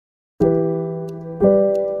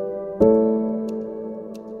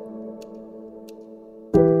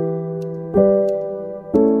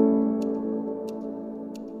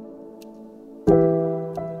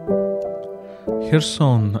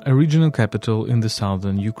Kherson, a regional capital in the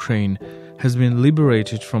southern Ukraine, has been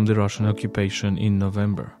liberated from the Russian occupation in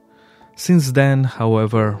November. Since then,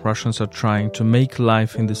 however, Russians are trying to make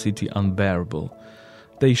life in the city unbearable.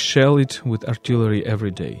 They shell it with artillery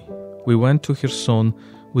every day. We went to Kherson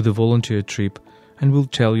with a volunteer trip and will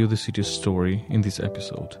tell you the city's story in this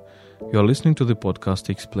episode. You are listening to the podcast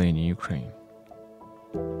Explaining Ukraine.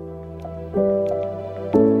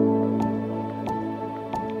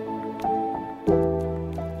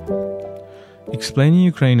 Explaining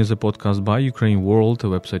Ukraine is a podcast by Ukraine World, a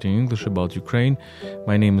website in English about Ukraine.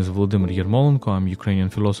 My name is Volodymyr Yermolenko. I'm a Ukrainian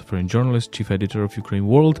philosopher and journalist, chief editor of Ukraine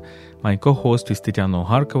World. My co-host is Tetiana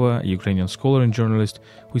Oharkova, a Ukrainian scholar and journalist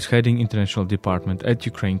who is heading international department at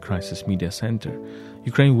Ukraine Crisis Media Center.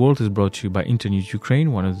 Ukraine World is brought to you by Internews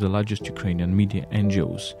Ukraine, one of the largest Ukrainian media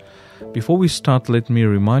NGOs. Before we start, let me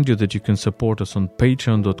remind you that you can support us on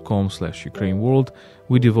patreon.com/UkraineWorld.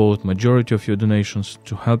 We devote majority of your donations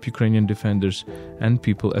to help Ukrainian defenders and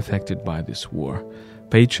people affected by this war.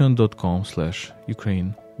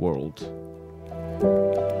 patreon.com/UkraineWorld.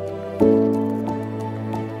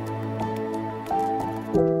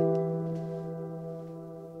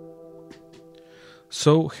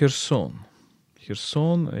 So, Kherson,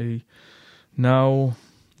 a now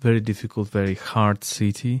very difficult, very hard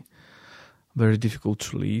city, very difficult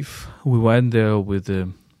to live. We went there with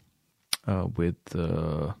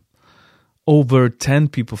over 10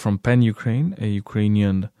 people from PEN Ukraine, a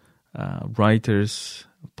Ukrainian writers,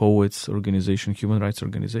 poets organization, human rights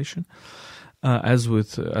organization. As we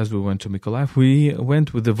went to Mykolaiv, we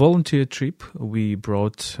went with a volunteer trip. We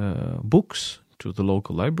brought books to the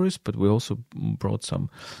local libraries, but we also brought some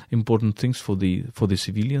important things for the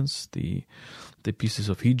civilians, the pieces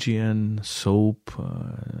of hygiene, soap,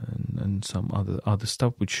 and some other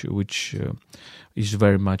stuff which is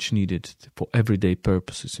very much needed for everyday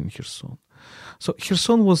purposes in Kherson. So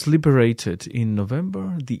Kherson was liberated in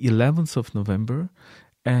November, the 11th of November,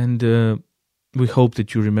 and we hope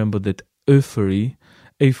that you remember that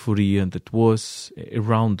euphoria that was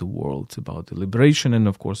around the world about the liberation, and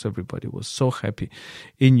of course everybody was so happy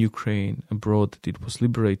in Ukraine, abroad, that it was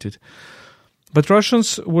liberated. But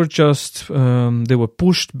Russians were just, they were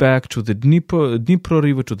pushed back to the Dnipro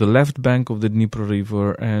River, to the left bank of the Dnipro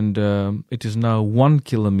River, and it is now 1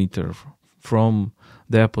 kilometer from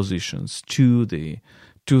their positions to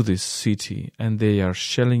this city, and they are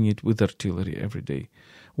shelling it with artillery every day.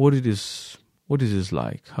 What it is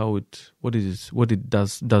like?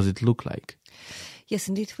 Does it look like? Yes,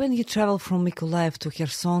 indeed. When you travel from Mykolaiv to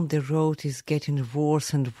Kherson, the road is getting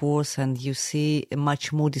worse and worse, and you see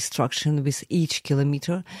much more destruction with each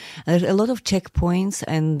kilometer. And there are a lot of checkpoints,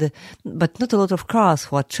 but not a lot of cars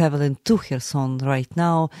who are traveling to Kherson right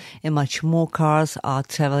now, and much more cars are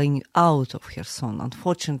traveling out of Kherson,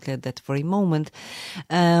 unfortunately, at that very moment.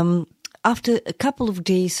 After a couple of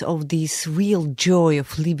days of this real joy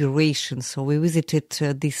of liberation, so we visited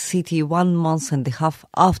this city 1.5 months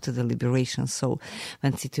after the liberation, so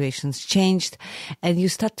when situations changed, and you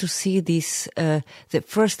start to see this, the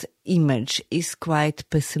first image is quite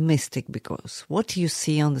pessimistic, because what you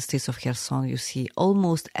see on the streets of Kherson, you see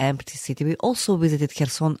almost empty city. We also visited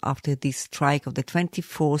Kherson after this strike of the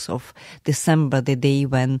 24th of December, the day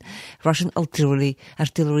when Russian artillery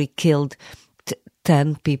killed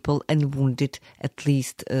 10 people and wounded at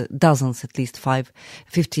least dozens, at least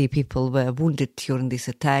 50 people were wounded during this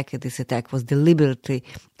attack. This attack was deliberately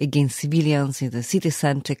against civilians in the city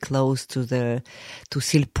center close to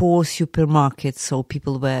Silpo supermarket. So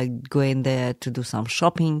people were going there to do some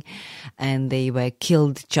shopping, and they were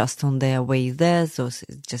killed just on their way there. So it's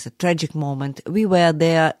just a tragic moment. We were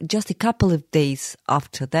there just a couple of days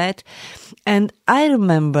after that. And I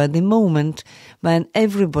remember the moment when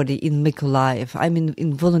everybody in Mykolaiv,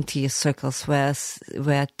 in volunteer circles, were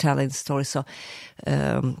telling stories. So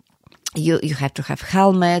you have to have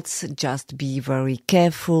helmets, just be very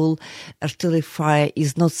careful. Artillery fire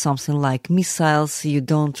is not something like missiles. You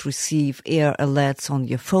don't receive air alerts on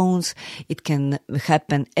your phones. It can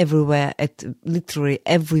happen everywhere at literally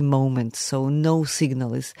every moment. So no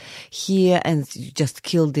signal is here, and you just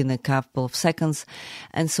killed in a couple of seconds.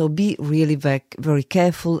 And so be really very, very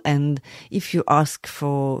careful. And if you ask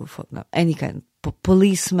for any kind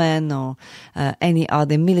policemen or any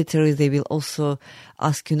other military, they will also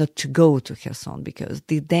ask you not to go to Kherson, because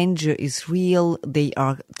the danger is real. They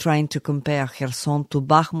are trying to compare Kherson to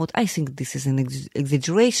Bakhmut. I think this is an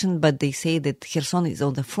exaggeration, but they say that Kherson is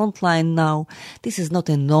on the front line now. This is not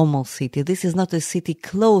a normal city. This is not a city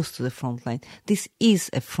close to the front line. This is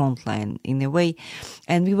a front line in a way.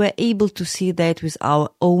 And we were able to see that with our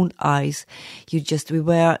own eyes. We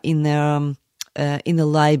were in in a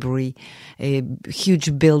library, a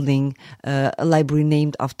huge building, a library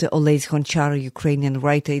named after Oles Gonchar, Ukrainian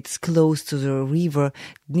writer. It's close to the river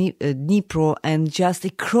Dnipro, and just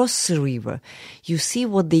across the river, you see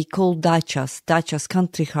what they call dachas,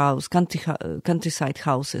 countryside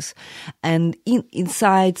houses. And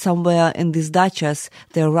inside somewhere in these dachas,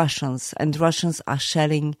 there are Russians, and Russians are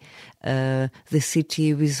shelling the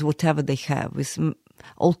city with whatever they have, with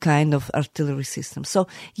all kind of artillery systems. So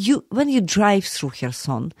when you drive through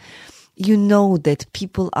Kherson, you know that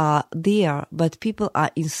people are there, but people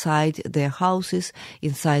are inside their houses,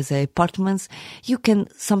 inside their apartments.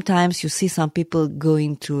 Sometimes you see some people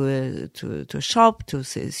going to a shop, to a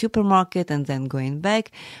supermarket, and then going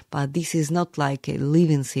back. But this is not like a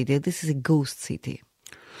living city. This is a ghost city.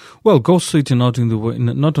 Well, ghost city not in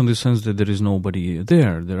the sense that there is nobody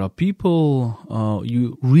there. There are people.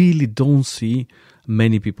 You really don't see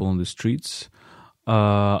many people on the streets,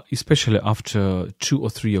 especially after 2 or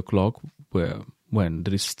 3 o'clock, when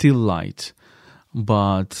there is still light,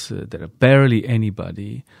 but there are barely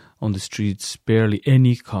anybody on the streets, barely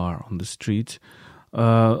any car on the street.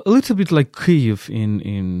 A little bit like Kyiv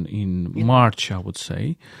in March, I would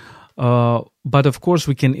say. But of course,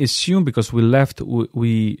 we can assume, because we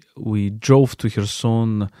drove to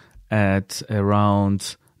Kherson at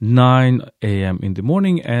around 9 a.m. in the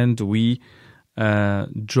morning, and we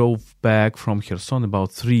drove back from Kherson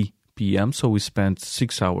about 3 p.m. So we spent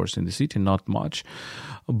 6 hours in the city, not much.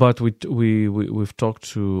 But we've talked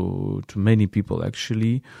to many people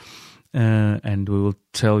actually, and we will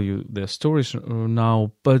tell you their stories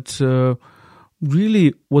now. But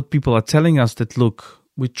really, what people are telling us that, look,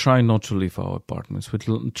 we try not to leave our apartments. We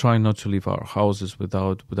try not to leave our houses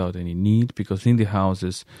without any need, because in the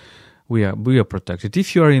houses we are protected.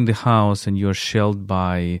 If you are in the house and you are shelled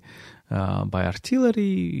by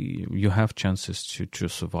artillery, you have chances to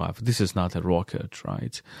survive. This is not a rocket,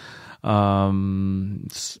 right?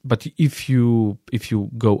 But if you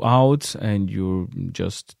go out and you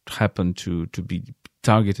just happen to be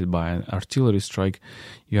targeted by an artillery strike,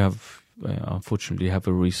 you have unfortunately have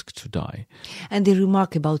a risk to die. And the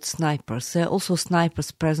remark about snipers, also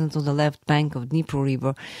snipers present on the left bank of Dnipro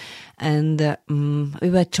River, and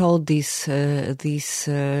we were told this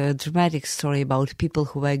dramatic story about people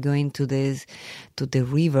who were going to the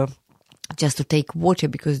river just to take water,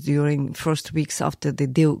 because during first weeks after the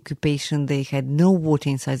deoccupation they had no water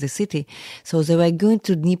inside the city, so they were going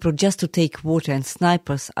to Dnipro just to take water, and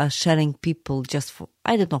snipers are shelling people just for,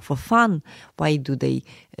 I don't know, for fun. Why do they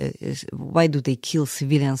kill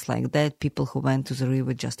civilians like that, people who went to the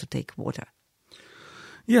river just to take water?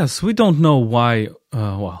 Yes, we don't know why.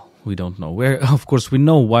 We don't know. Of course, we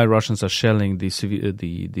know why Russians are shelling the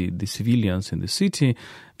civilians in the city,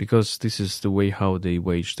 because this is the way how they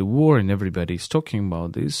wage the war, and everybody is talking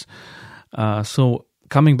about this. So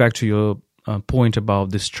coming back to your point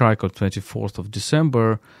about the strike on 24th of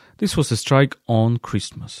December, this was a strike on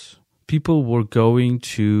Christmas. People were going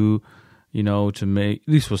to make,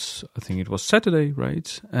 this was, I think it was Saturday,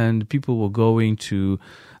 right? And people were going to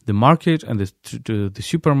the market and the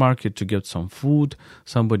supermarket to get some food.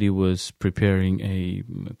 Somebody was preparing a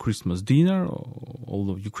Christmas dinner,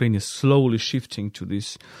 although Ukraine is slowly shifting to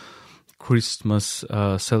this Christmas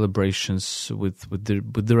celebrations with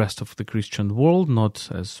the rest of the Christian world, not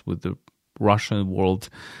as with the Russian world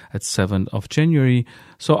at 7th of January.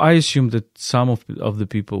 So I assume that some of the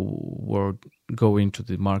people were going to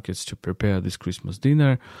the markets to prepare this Christmas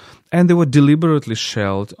dinner, and they were deliberately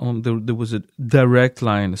shelled. There was a direct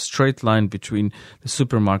line, a straight line between the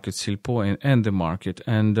supermarket Silpo and the market.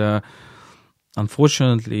 And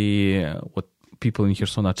unfortunately, what people in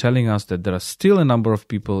Kherson are telling us, that there are still a number of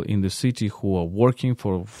people in the city who are working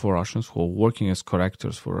for Russians, who are working as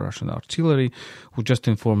correctors for Russian artillery, who just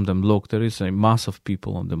informed them, look, there is a mass of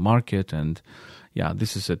people on the market, and yeah,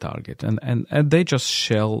 this is a target. And they just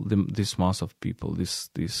shell this mass of people, this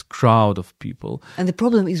crowd of people. And the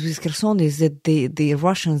problem is with Kherson is that the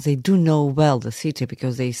Russians, they do know well the city,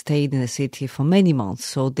 because they stayed in the city for many months.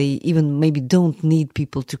 So they even maybe don't need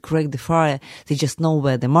people to correct the fire. They just know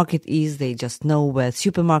where the market is. They just know where the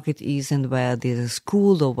supermarket is and where there's a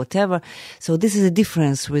school or whatever. So this is a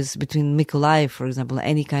difference between Mykolaiv, for example,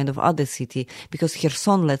 any kind of other city, because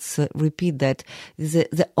Kherson, let's repeat that, is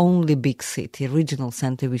the only big city, regional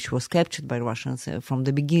center, which was captured by Russians from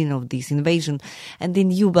the beginning of this invasion. And they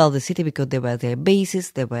knew well the city because they were their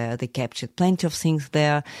bases, they captured plenty of things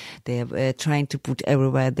there. They were trying to put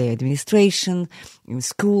everywhere their administration, in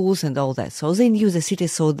schools and all that. So they knew the city.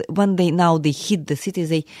 So when they hit the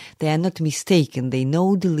city, they are not mistaken. They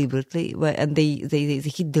know deliberately, and they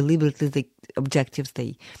hit deliberately the objectives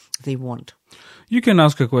they they want. You can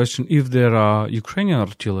ask a question if there are Ukrainian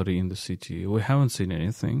artillery in the city. We haven't seen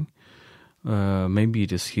anything. Maybe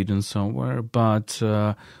it is hidden somewhere. But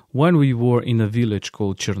when we were in a village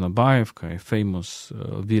called Chernobyevka, a famous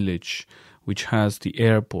village which has the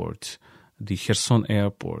airport, the Kherson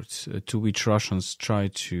airport, to which Russians try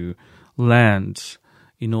to land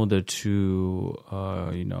in order to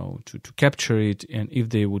capture it. And if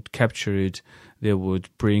they would capture it, they would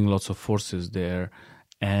bring lots of forces there.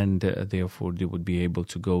 And therefore, they would be able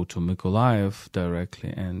to go to Mykolaiv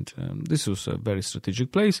directly. And this was a very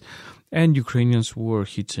strategic place. And Ukrainians were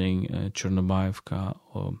hitting Chernobyevka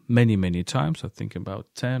many, many times. I think about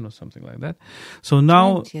 10 or something like that. So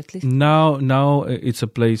now it's a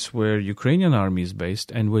place where Ukrainian army is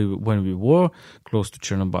based. And when we were close to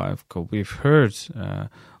Chernobyevka, we've heard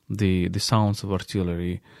the sounds of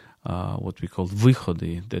artillery, what we call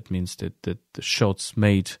vykhody. That means that the shots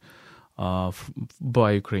made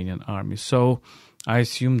by Ukrainian army. So I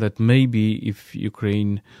assume that maybe if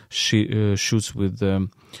Ukraine shoots with the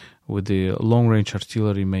long-range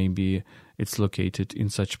artillery, maybe it's located in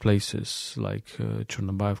such places like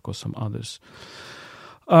Chernobyevka or some others.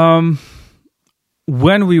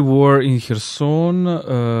 When we were in Kherson,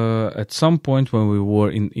 at some point when we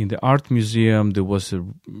were in the art museum, there was a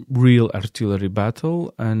real artillery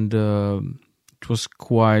battle, and it was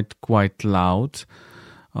quite loud.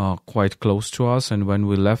 Quite close to us, and when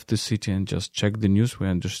we left the city and just checked the news, we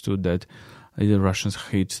understood that the Russians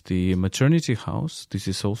hit the maternity house. This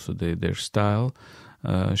is also their style,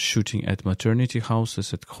 shooting at maternity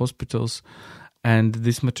houses, at hospitals. And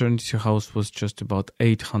this maternity house was just about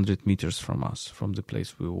 800 meters from us, from the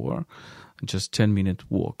place we were, just 10-minute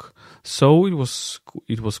walk. So it was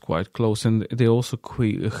quite close, and they also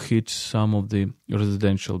hit some of the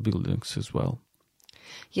residential buildings as well.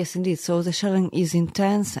 Yes, indeed. So the shelling is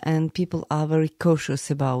intense, and people are very cautious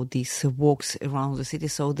about these walks around the city.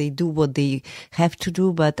 So they do what they have to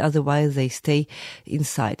do, but otherwise they stay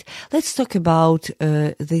inside. Let's talk about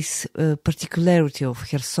this particularity of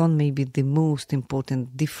Kherson, maybe the most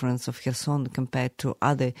important difference of Kherson compared to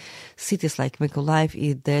other cities like Mykolaiv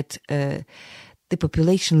is that the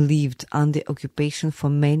population lived under occupation for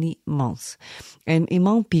many months. And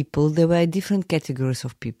among people, there were different categories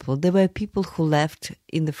of people. There were people who left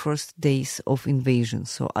in the first days of invasion,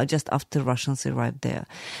 so just after Russians arrived there.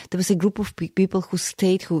 There was a group of people who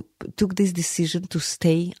took this decision to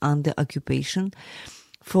stay under occupation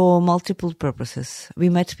for multiple purposes. We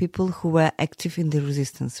met people who were active in the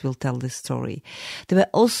resistance. We'll tell this story. There were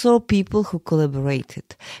also people who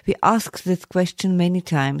collaborated. We asked that question many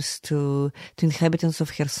times to inhabitants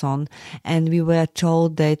of Kherson, and we were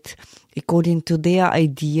told that according to their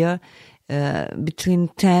idea, between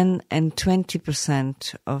 10 and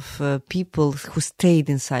 20% of people who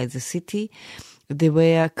stayed inside the city, they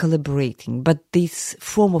were collaborating. But this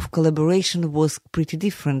form of collaboration was pretty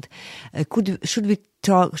different. Should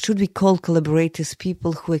we call collaborators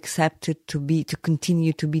people who accepted to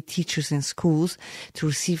continue to be teachers in schools, to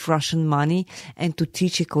receive Russian money, and to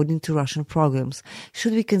teach according to Russian programs?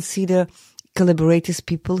 Should we consider collaborators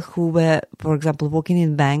people who were, for example, working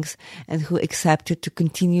in banks and who accepted to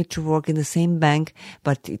continue to work in the same bank,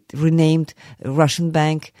 but it renamed Russian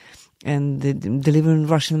bank, and delivering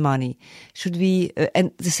Russian money? Should we,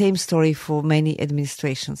 and the same story for many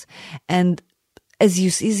administrations. And as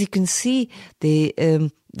you can see,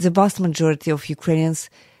 the vast majority of Ukrainians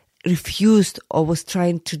refused or was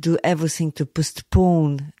trying to do everything to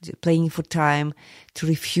postpone playing for time, to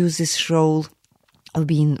refuse this role of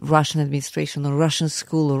being Russian administration or Russian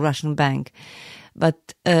school or Russian bank.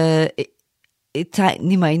 But a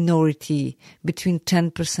tiny minority, between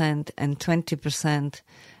 10% and 20%,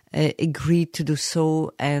 agreed to do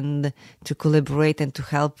so and to collaborate and to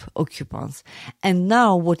help occupants. And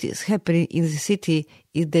now what is happening in the city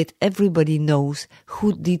is that everybody knows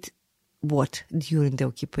who did what during the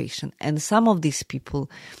occupation. And some of these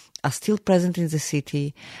people are still present in the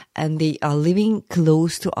city, and they are living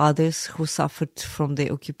close to others who suffered from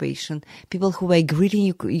the occupation. People who were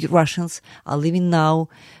greeting Russians are living now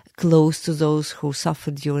close to those who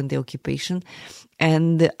suffered during the occupation.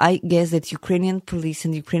 And I guess that Ukrainian police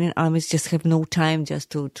and Ukrainian armies just have no time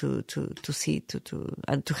just to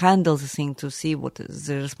handle the thing, to see what is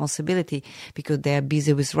the responsibility, because they are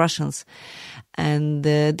busy with Russians. And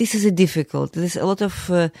this is difficult. There's a lot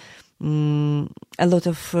of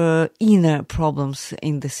inner problems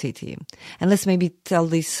in the city. And let's maybe tell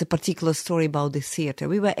this particular story about the theater.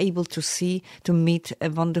 We were able to meet a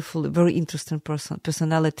wonderful, very interesting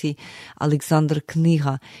personality, Alexander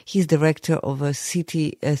Kniha. He's director of a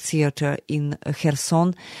city theater in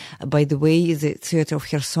Kherson. By the way, the theater of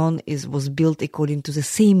Kherson was built according to the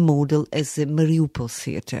same model as the Mariupol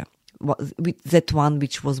theater. That one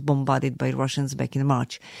which was bombarded by Russians back in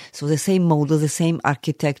March. So the same model, the same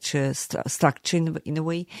architecture structure in a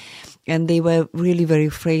way. And they were really very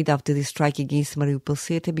afraid after the strike against Mariupol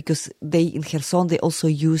theater, because in Kherson, they also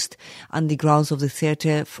used undergrounds of the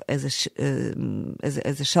theater as a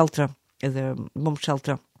shelter, as a bomb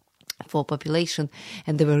shelter for population.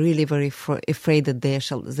 And they were really very afraid that their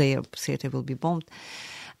theater will be bombed.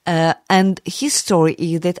 And his story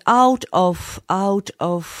is that out of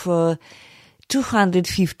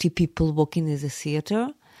 250 people working in the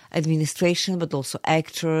theater, administration, but also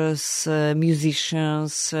actors,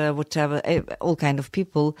 musicians, whatever, all kind of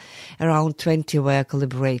people, around 20 were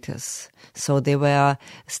collaborators. So they were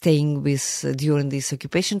staying during this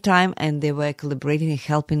occupation time, and they were collaborating and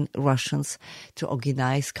helping Russians to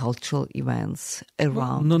organize cultural events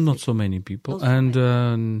around. Not so many people.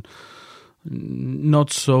 And not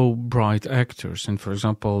so bright actors. And for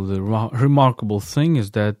example, the remarkable thing is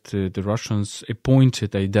that the Russians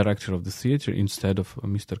appointed a director of the theater instead of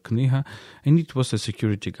Mr. Kniha, and it was a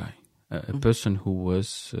security guy, a person who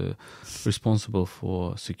was responsible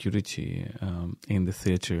for security in the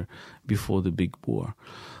theater before the big war.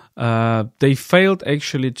 They failed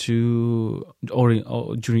actually during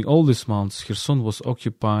all these months. Kherson was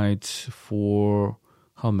occupied for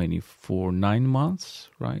how many? For 9 months,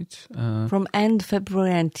 right? From end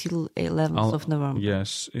February until 11th of November.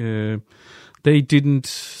 Yes. They didn't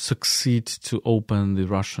succeed to open the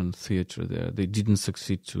Russian theater there. They didn't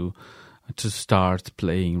succeed to start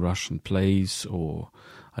playing Russian plays or,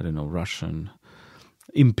 I don't know, Russian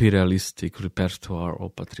imperialistic repertoire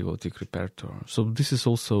or patriotic repertoire. So this is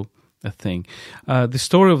also a thing. The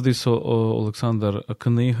story of this Alexander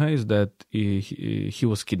Kniha is that he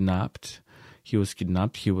was kidnapped. He was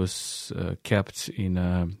kept in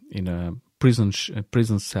a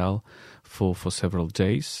prison cell for several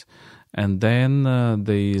days, and then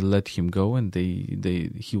they let him go, and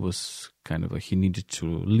he was he needed to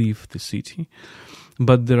leave the city.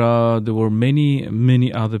 But there were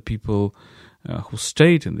many other people who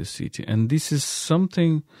stayed in the city, and this is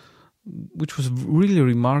something which was really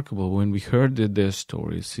remarkable when we heard their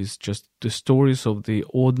stories. It's just the stories of the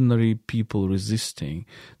ordinary people resisting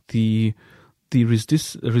the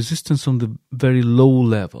resistance on the very low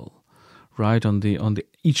level, right? On the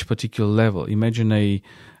each particular level. Imagine a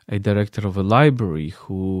director of a library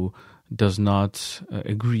who does not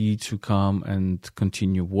agree to come and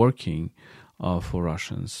continue working for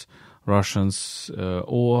Russians,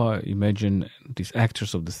 or imagine these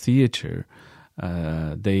actors of the theater.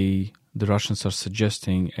 The Russians are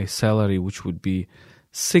suggesting a salary which would be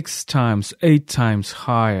 6 times, 8 times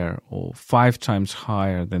higher, or 5 times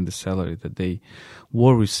higher than the salary that they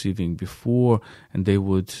were receiving before, and they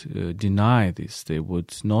would deny this. They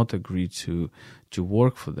would not agree to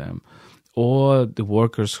work for them. Or the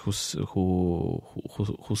workers who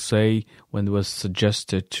say, when it was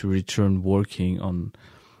suggested to return working on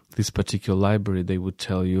this particular library, they would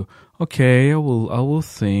tell you, okay, I will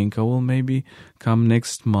think, I will maybe come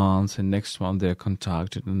next month, and next month they're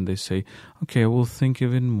contacted and they say, okay, I will think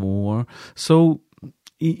even more. So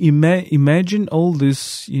imagine all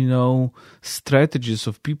these, strategies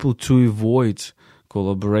of people to avoid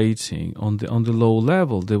collaborating on the low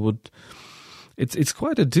level. They would. It's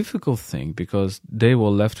quite a difficult thing, because they were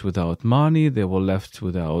left without money, they were left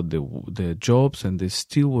without their jobs, and they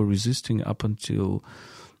still were resisting up until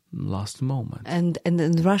last moment. And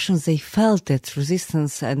the Russians, they felt that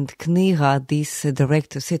resistance, and Kniha, this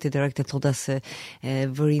city director, told us a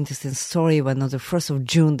very interesting story when on the 1st of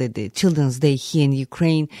June, the Children's Day here in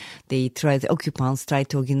Ukraine, the occupants tried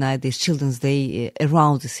to organize this Children's Day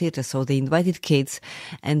around the theater. So they invited kids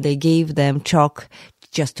and they gave them chalk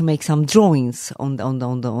just to make some drawings on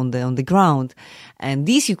the ground. And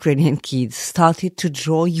these Ukrainian kids started to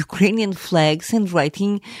draw Ukrainian flags and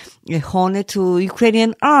writing honor to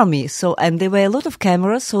Ukrainian army. So, and there were a lot of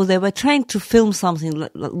cameras, so they were trying to film something,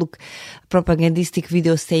 look, propagandistic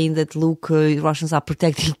video saying that, look, Russians are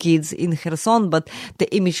protecting kids in Kherson, but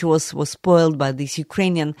the image was spoiled by these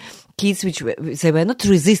Ukrainian kids, they were not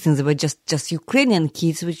resistance, they were just Ukrainian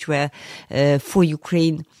kids, which were for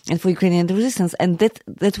Ukraine and for Ukrainian resistance. And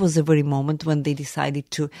that was the very moment when they decided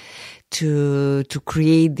to to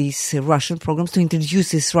create these Russian programs, to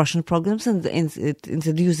introduce these Russian programs and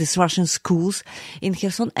introduce these Russian schools in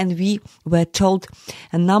Kherson. And we were told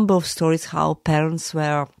a number of stories how parents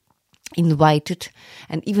were invited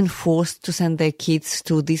and even forced to send their kids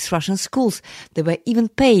to these Russian schools. They were even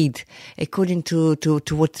paid, according to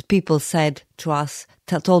what people said to us,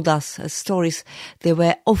 told us as stories. They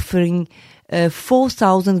were offering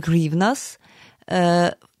 4,000 hryvnias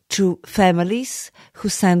to families who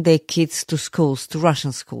send their kids to schools, to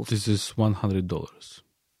Russian schools. This is $100.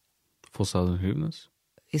 4,000 hryvnias?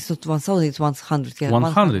 It's not 1,000, it's 100. Yeah,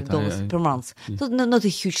 $100 per month. So not a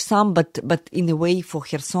huge sum, but in a way for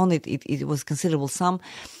Kherson it was a considerable sum.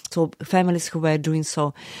 So families who were doing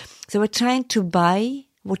so, they were trying to buy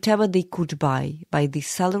whatever they could buy these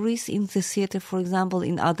salaries in the theater, for example,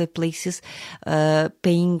 in other places,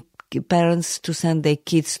 paying parents to send their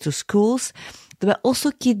kids to schools. They were also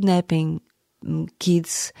kidnapping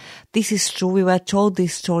kids. This is true. We were told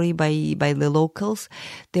this story by the locals.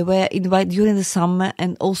 They were invited during the summer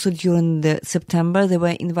and also during the September. They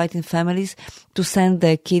were inviting families to send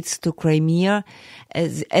their kids to Crimea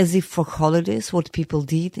as if for holidays, what people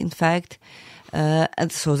did, in fact.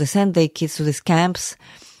 And so they sent their kids to these camps.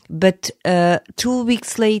 But 2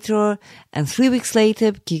 weeks later and 3 weeks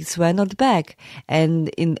later, kids were not back. And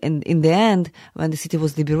in the end, when the city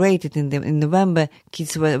was liberated in November,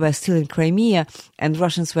 kids were still in Crimea. And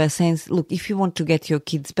Russians were saying, look, if you want to get your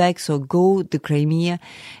kids back, so go to Crimea,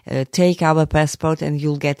 take our passport, and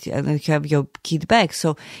you'll have your kid back.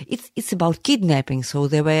 So it's about kidnapping. So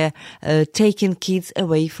they were taking kids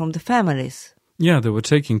away from the families. Yeah, they were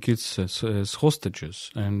taking kids as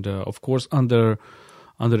hostages. And of course, under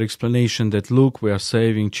explanation that, look, we are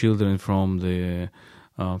saving children from the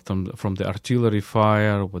artillery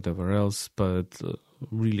fire or whatever else, but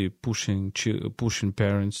really pushing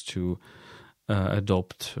parents to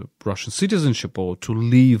adopt Russian citizenship or to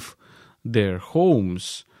leave their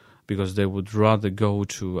homes because they would rather go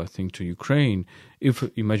to Ukraine. If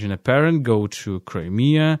imagine a parent go to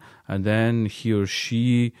Crimea and then he or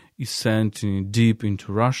she is sent deep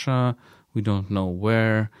into Russia, we don't know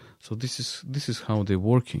where. So this is how they're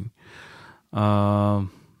working.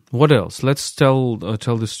 What else? Let's tell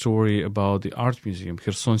the story about the art museum,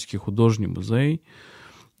 Khersonsky Художний музей,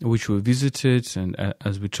 which we visited. And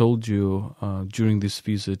as we told you during this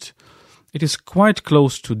visit, it is quite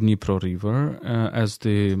close to Dnipro River as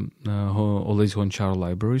the Olесь Gonchar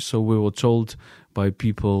Library. So we were told by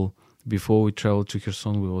people before we traveled to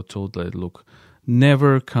Kherson, we were told that, look,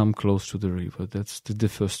 never come close to the river. That's the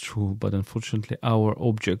first rule. But unfortunately, our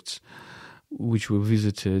objects, which we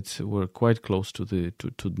visited, were quite close to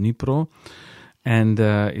Dnipro, and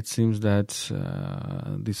it seems that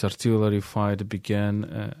this artillery fight began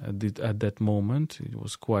at that moment. It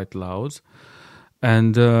was quite loud,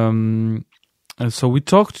 and so we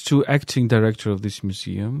talked to acting director of this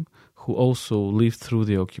museum, who also lived through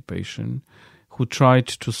the occupation, who tried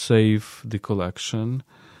to save the collection.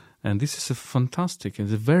 And this is it's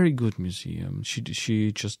a very good museum.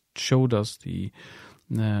 She just showed us the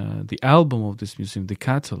album of this museum, the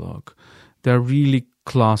catalog. They are really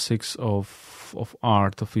classics of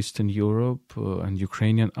art of Eastern Europe and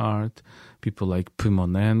Ukrainian art. People like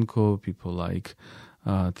Pimonenko, people like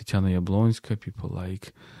Tatiana Yablonska, people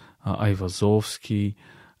like Ayvazovsky,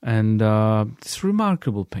 and it's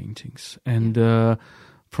remarkable paintings. And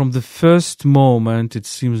from the first moment, it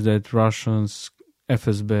seems that Russians,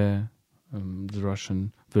 FSB, the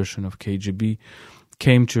Russian version of KGB,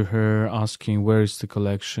 came to her asking where is the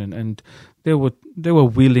collection, and they were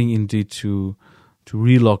willing indeed to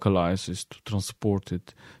relocalize this, to transport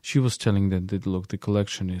it. She was telling them that, look, the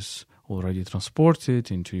collection is already transported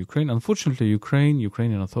into Ukraine. Unfortunately,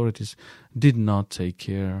 Ukrainian authorities did not take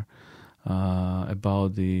care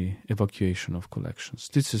about the evacuation of collections.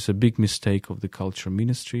 This is a big mistake of the culture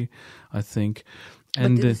ministry, I think.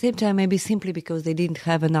 And but at the same time, maybe simply because they didn't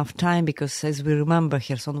have enough time, because as we remember,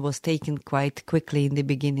 Kherson was taken quite quickly in the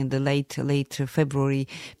beginning, the late February,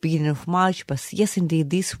 beginning of March. But yes, indeed,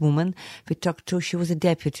 this woman we talked to, she was a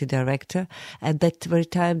deputy director. At that very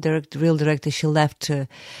time, real director, she left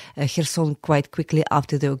Kherson quite quickly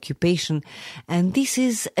after the occupation. And this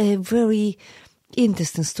is a very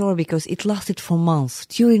interesting story because it lasted for months.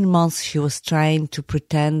 During months, she was trying to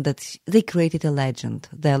pretend that they created a legend.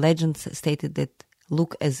 Their legend stated that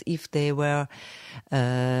look as if they were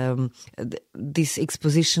this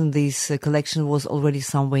exposition, this collection was already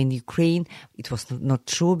somewhere in Ukraine. It was not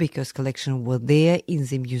true because collection was there in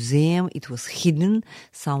the museum. It was hidden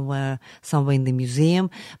somewhere in the museum,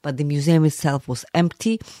 but the museum itself was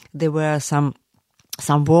empty. There were some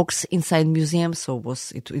some works inside museums, so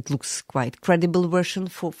it looks quite credible version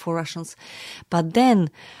for Russians. But then,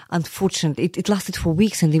 unfortunately, it lasted for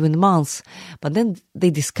weeks and even months. But then they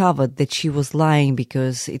discovered that she was lying,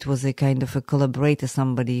 because it was a kind of a collaborator,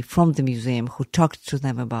 somebody from the museum, who talked to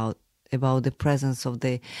them about the presence of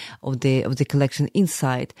the collection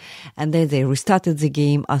inside. And then they restarted the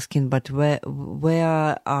game, asking, but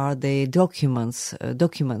where are the documents,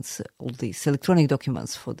 all these electronic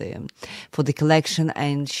documents for the collection?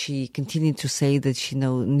 And she continued to say that she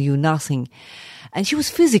knew nothing. And she was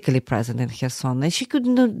physically present in Kherson, and she could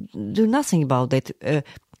do nothing about it.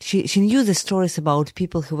 She knew the stories about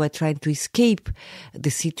people who were trying to escape the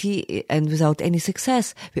city, and without any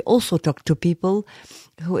success. We also talked to people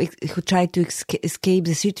who tried to escape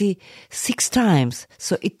the city 6 times.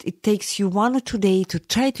 So it takes you 1 or 2 days to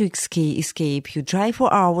try to escape. You drive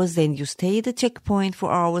for hours, then you stay at the checkpoint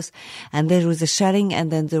for hours, and there is a sharing,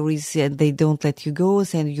 and then there is they don't let you go,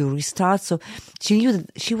 then you restart. So she knew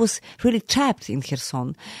that she was really trapped in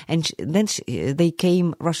Kherson. And then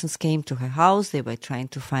Russians came to her house. They were trying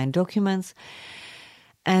to find documents.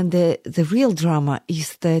 And the real drama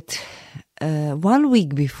is that 1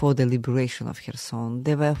 week before the liberation of Kherson,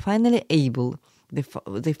 they were finally able.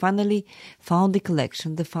 They finally found the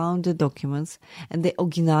collection. They found the documents, and they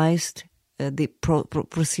organized the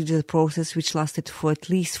process, which lasted for at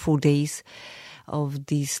least 4 days, of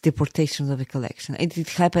these deportations of the collection. And it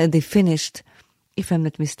happened. They finished, if I'm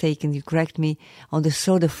not mistaken, you correct me, on the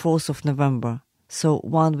 3rd or 4th of November. So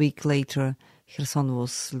 1 week later, Kherson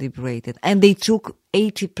was liberated, and they took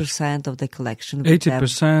 80% of the collection.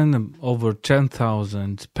 80%, over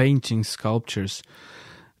 10,000 paintings, sculptures.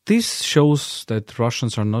 This shows that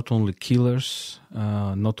Russians are not only killers,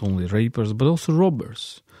 not only rapers, but also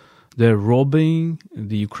robbers. They're robbing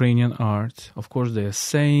the Ukrainian art. Of course, they are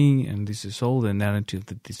saying, and this is all the narrative,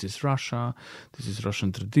 that this is Russia, this is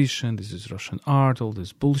Russian tradition, this is Russian art, all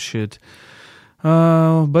this bullshit.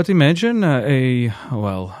 But imagine a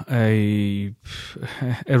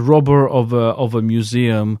robber of a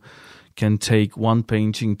museum can take 1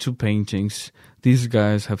 painting, 2 paintings. These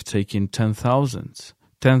guys have taken 10,000,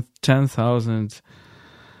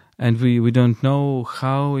 and we don't know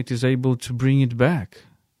how it is able to bring it back,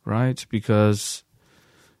 right? Because,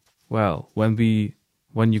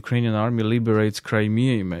 when Ukrainian army liberates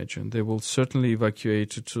Crimea, imagine, they will certainly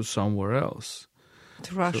evacuate it to somewhere else.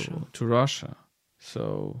 To Russia.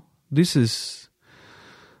 So this is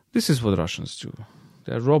what Russians do.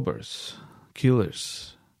 They're robbers,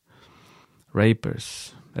 killers,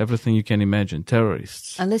 rapers, everything you can imagine,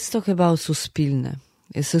 terrorists. And let's talk about Suspilne.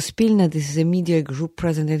 Suspilne, this is a media group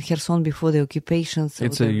present in Kherson before the occupations.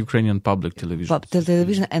 It's a Ukrainian public television.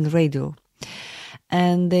 Television and radio.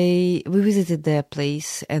 And we visited their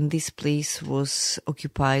place, and this place was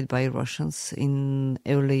occupied by Russians in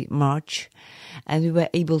early March. And we were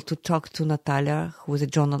able to talk to Natalia, who was a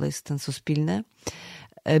journalist in Suspilne,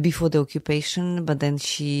 before the occupation. But then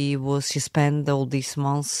she spent all these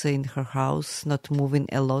months in her house, not moving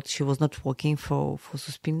a lot. She was not working for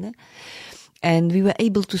Suspilne. And we were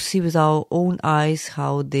able to see with our own eyes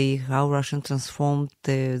how Russians transformed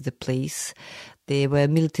the place. They were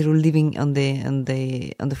military living on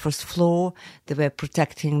the first floor. They were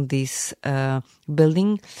protecting this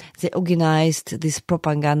building. They organized this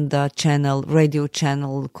propaganda channel, radio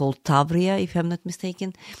channel called Tavria, if I'm not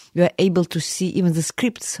mistaken. We were able to see even the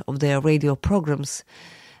scripts of their radio programs.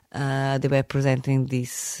 They were presenting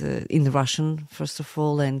this in Russian, first of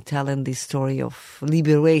all, and telling the story of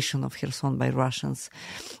liberation of Kherson by Russians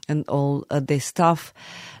and all the stuff.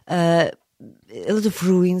 A lot of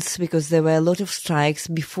ruins, because there were a lot of strikes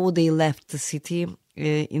before they left the city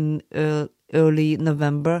in early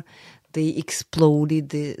November. They exploded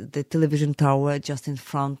the television tower just in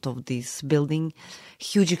front of this building.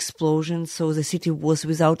 Huge explosion. So the city was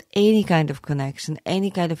without any kind of connection, any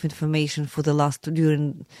kind of information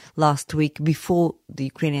during last week before the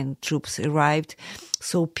Ukrainian troops arrived.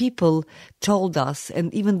 So people told us,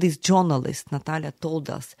 and even this journalist, Natalia, told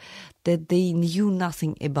us that they knew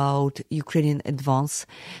nothing about Ukrainian advance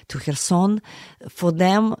to Kherson. For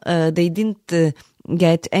them, they didn't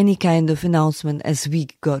get any kind of announcement as we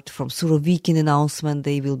got from Surovikin announcement.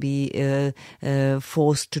 They will be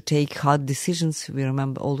forced to take hard decisions. We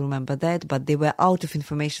all remember that, but they were out of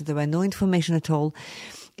information. There were no information at all.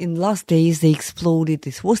 in last days they exploded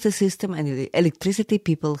this water system and the electricity.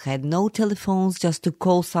 People had no telephones just to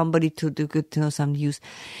call somebody to know some news.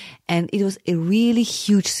 And it was a really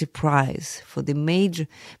huge surprise for the major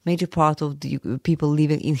part of the people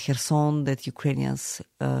living in Kherson that Ukrainians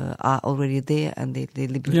are already there and they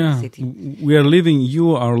live in the city. We are living,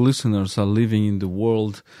 you, our listeners, are living in the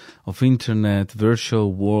world of internet,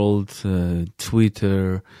 virtual world,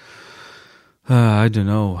 Twitter, I don't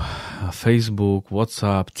know, Facebook,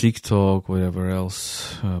 WhatsApp, TikTok, whatever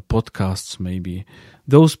else, podcasts maybe.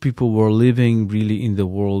 Those people were living really in the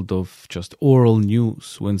world of just oral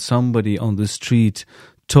news. When somebody on the street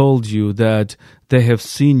told you that they have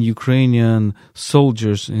seen Ukrainian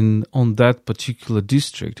soldiers on that particular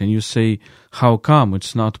district, and you say, how come?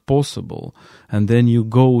 It's not possible. And then you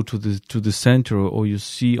go to the center, or you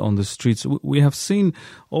see on the streets. We have seen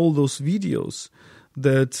all those videos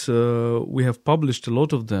that we have published, a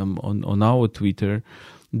lot of them on our Twitter,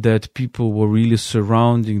 that people were really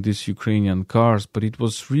surrounding these Ukrainian cars. But it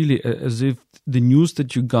was really as if the news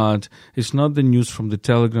that you got is not the news from the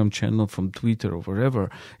Telegram channel, from Twitter or wherever.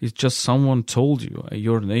 It's just someone told you,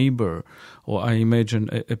 your neighbor, or I imagine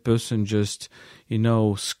a person just,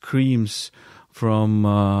 screams from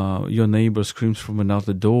your neighbor, screams from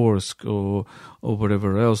another door, or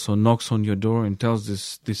whatever else, or knocks on your door and tells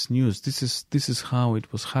this news. This is how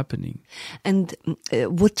it was happening. And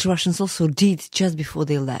what Russians also did just before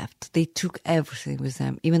they left, they took everything with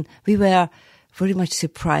them. Even we were very much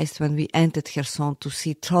surprised when we entered Kherson to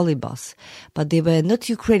see trolleybus, but they were not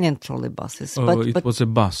Ukrainian trolleybuses. It was a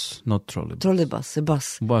bus, not trolleybus. Trolleybus, a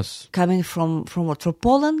bus. Bus. Coming from what, from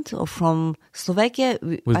Poland or from Slovakia?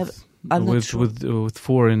 I'm not sure. With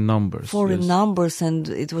foreign numbers. Foreign numbers, and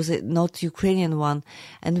it was not Ukrainian one.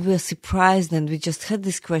 And we were surprised, and we just had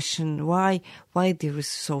this question: why there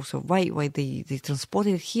is why they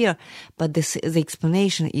transported it here? But the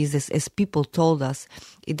explanation is this: as people told us,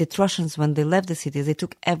 the Russians, when they left the city, they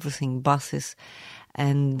took everything, buses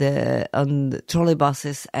and on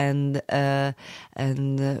trolleybuses and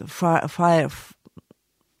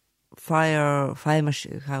fire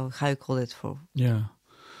machine. How you call it for? Yeah.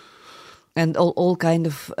 And all kind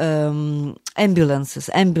of ambulances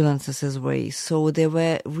as well. So they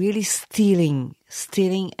were really stealing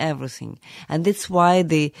everything, and that's why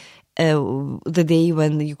the day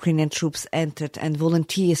when the Ukrainian troops entered and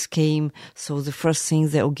volunteers came. So the first thing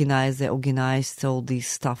they organized all this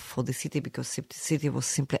stuff for the city, because the city was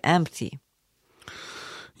simply empty.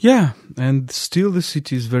 Yeah, and still the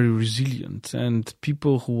city is very resilient, and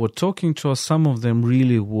people who were talking to us, some of them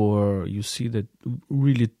really were, you see that,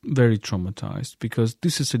 really very traumatized, because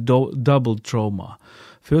this is a double trauma.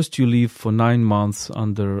 First, you live for 9 months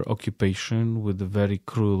under occupation with a very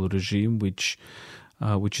cruel regime, which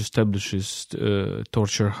establishes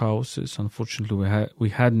torture houses. Unfortunately, we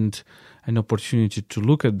hadn't an opportunity to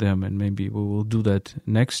look at them, and maybe we will do that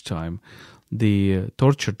next time. The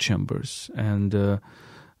torture chambers, and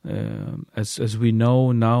as we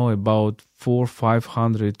know now, about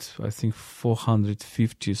 500, I think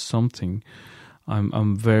 450 something.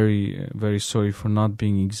 I'm very, very sorry for not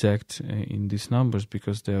being exact in these numbers,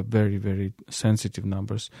 because they are very, very sensitive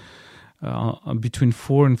numbers. Between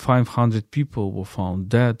 400 and 500 people were found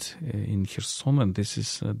dead in Kherson, and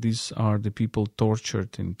these are the people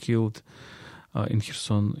tortured and killed in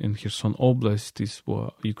Kherson Oblast. These were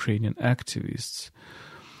Ukrainian activists.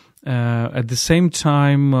 At the same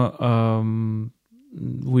time,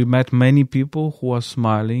 we met many people who are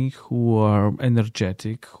smiling, who are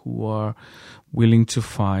energetic, who are willing to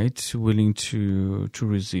fight, willing to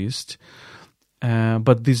resist.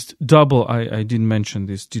 But this double, I didn't mention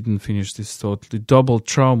this, didn't finish this thought, the double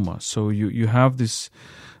trauma. So you have this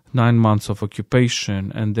 9 months of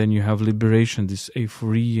occupation, and then you have liberation, this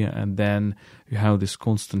euphoria, and then you have this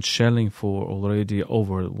constant shelling for already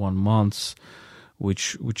over 1 month.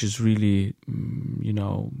 Which is really,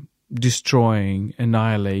 destroying,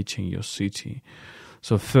 annihilating your city.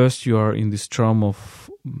 So first you are in this trauma of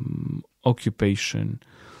occupation,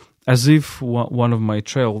 as if one of my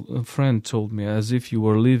friend told me, as if you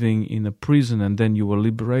were living in a prison and then you were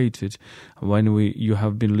liberated. When you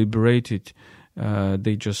have been liberated,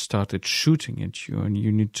 they just started shooting at you, and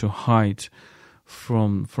you need to hide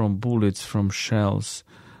from bullets, from shells,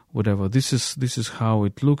 whatever. This is how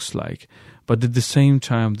it looks like. But at the same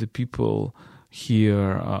time, the people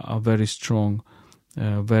here are very strong,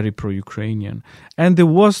 very pro-Ukrainian. And there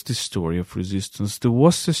was the story of resistance. There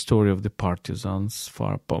was the story of the partisan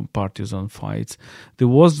fights. There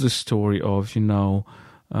was the story of,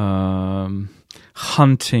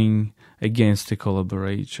 hunting against the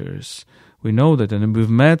collaborators. we know that, and we've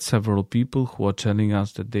met several people who are telling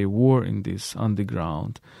us that they were in this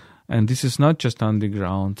underground. And this is not just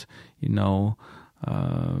underground,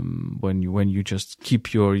 when you just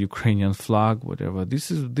keep your Ukrainian flag, whatever.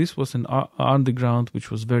 This was an underground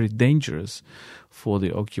which was very dangerous for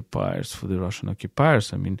the occupiers, for the Russian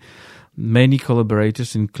occupiers. I mean, many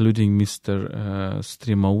collaborators, including Mr.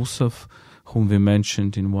 Strimousov, whom we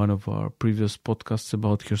mentioned in one of our previous podcasts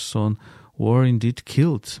about Kherson, were indeed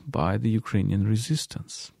killed by the Ukrainian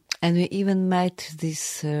resistance. And we even met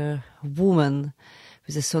this woman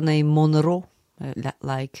with a surname Monroe,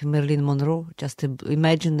 like Marilyn Monroe. Just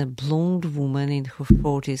imagine a blonde woman in her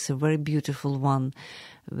 40s, a very beautiful one,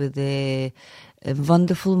 with a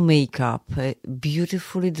wonderful makeup,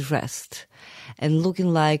 beautifully dressed, and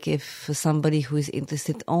looking like if somebody who is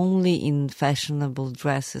interested only in fashionable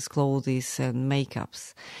dresses, clothes, and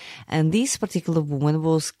makeups. And this particular woman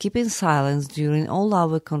was keeping silence during all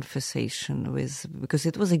our conversation because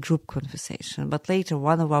it was a group conversation. But later,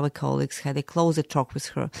 one of our colleagues had a closer talk with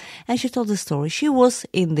her, and she told the story. She was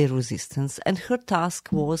in the resistance, and her task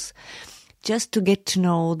was just to get to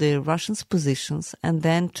know the Russians' positions and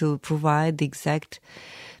then to provide the exact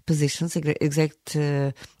positions, exact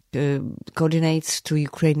coordinates to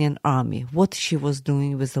Ukrainian army. What she was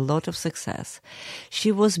doing with a lot of success.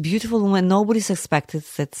 She was a beautiful woman. Nobody suspected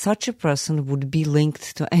that such a person would be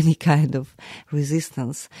linked to any kind of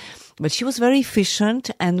resistance. But she was very efficient,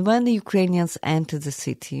 and when the Ukrainians entered the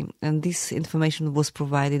city, and this information was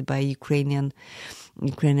provided by Ukrainian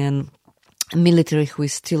military who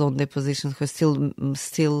is still on their position, who is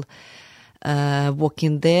still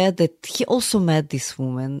working there, that he also met this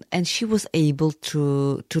woman, and she was able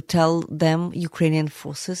to tell them, Ukrainian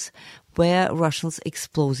forces, where Russians'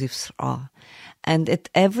 explosives are. And at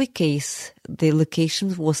every case, the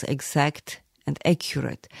location was exact and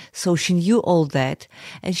accurate. So she knew all that,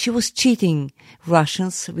 and she was cheating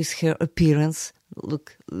Russians with her appearance.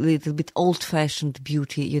 Look, a little bit old-fashioned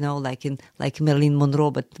beauty, like Marilyn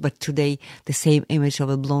Monroe, but today the same image of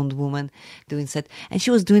a blonde woman doing that. And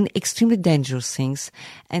she was doing extremely dangerous things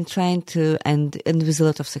and trying to, and with a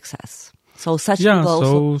lot of success. So such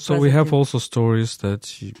people so we have also stories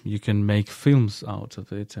that you can make films out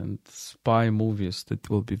of it and spy movies that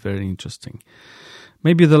will be very interesting.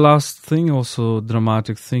 Maybe the last thing, also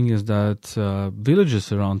dramatic thing, is that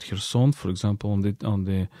villages around Kherson, for example, on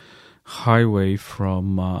the highway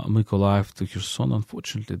from Mykolaiv to Kherson,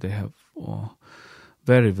 unfortunately, they have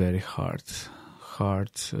very, very hard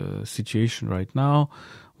situation right now.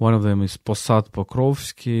 One of them is Posad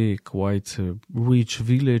Pokrovsky, quite a rich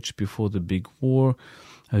village before the big war,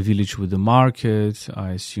 a village with a market.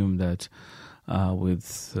 I assume that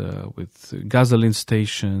with gasoline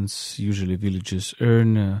stations, usually villages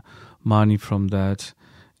earn money from that.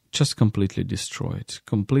 Just completely destroyed.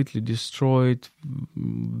 On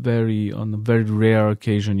a very rare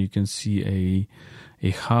occasion, you can see a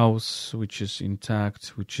house which is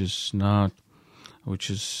intact, which is not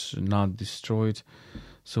destroyed.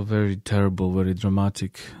 So very terrible, very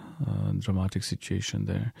dramatic situation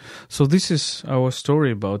there. So this is our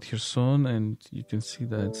story about Kherson, and you can see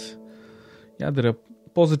that, there are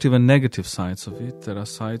positive and negative sides of it. There are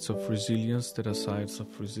sides of resilience, there are sides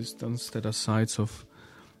of resistance, there are sides of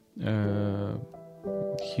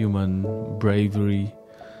human bravery,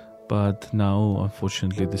 but now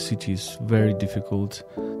unfortunately the city is very difficult,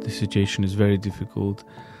 the situation is very difficult.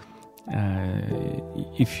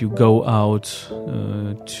 If you go out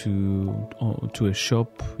to a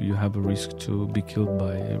shop, you have a risk to be killed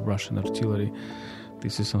by Russian artillery.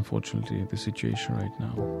 This is unfortunately the situation right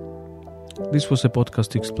now. This was a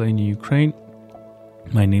podcast explaining Ukraine.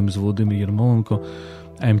 My name is Volodymyr Yermolenko.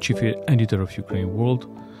 I am chief editor of Ukraine World.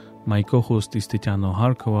 My co-host is Tetiana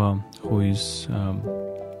Harkova, who is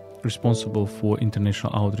responsible for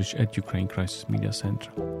international outreach at Ukraine Crisis Media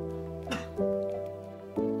Center.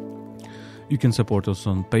 You can support us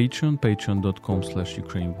on Patreon,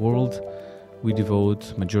 patreon.com/UkraineWorld. We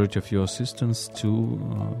devote majority of your assistance to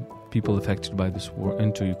people affected by this war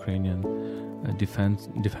and to Ukrainian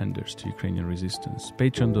defenders, to Ukrainian resistance.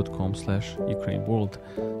 Patreon.com/UkraineWorld.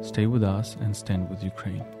 Stay with us and stand with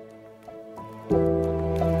Ukraine.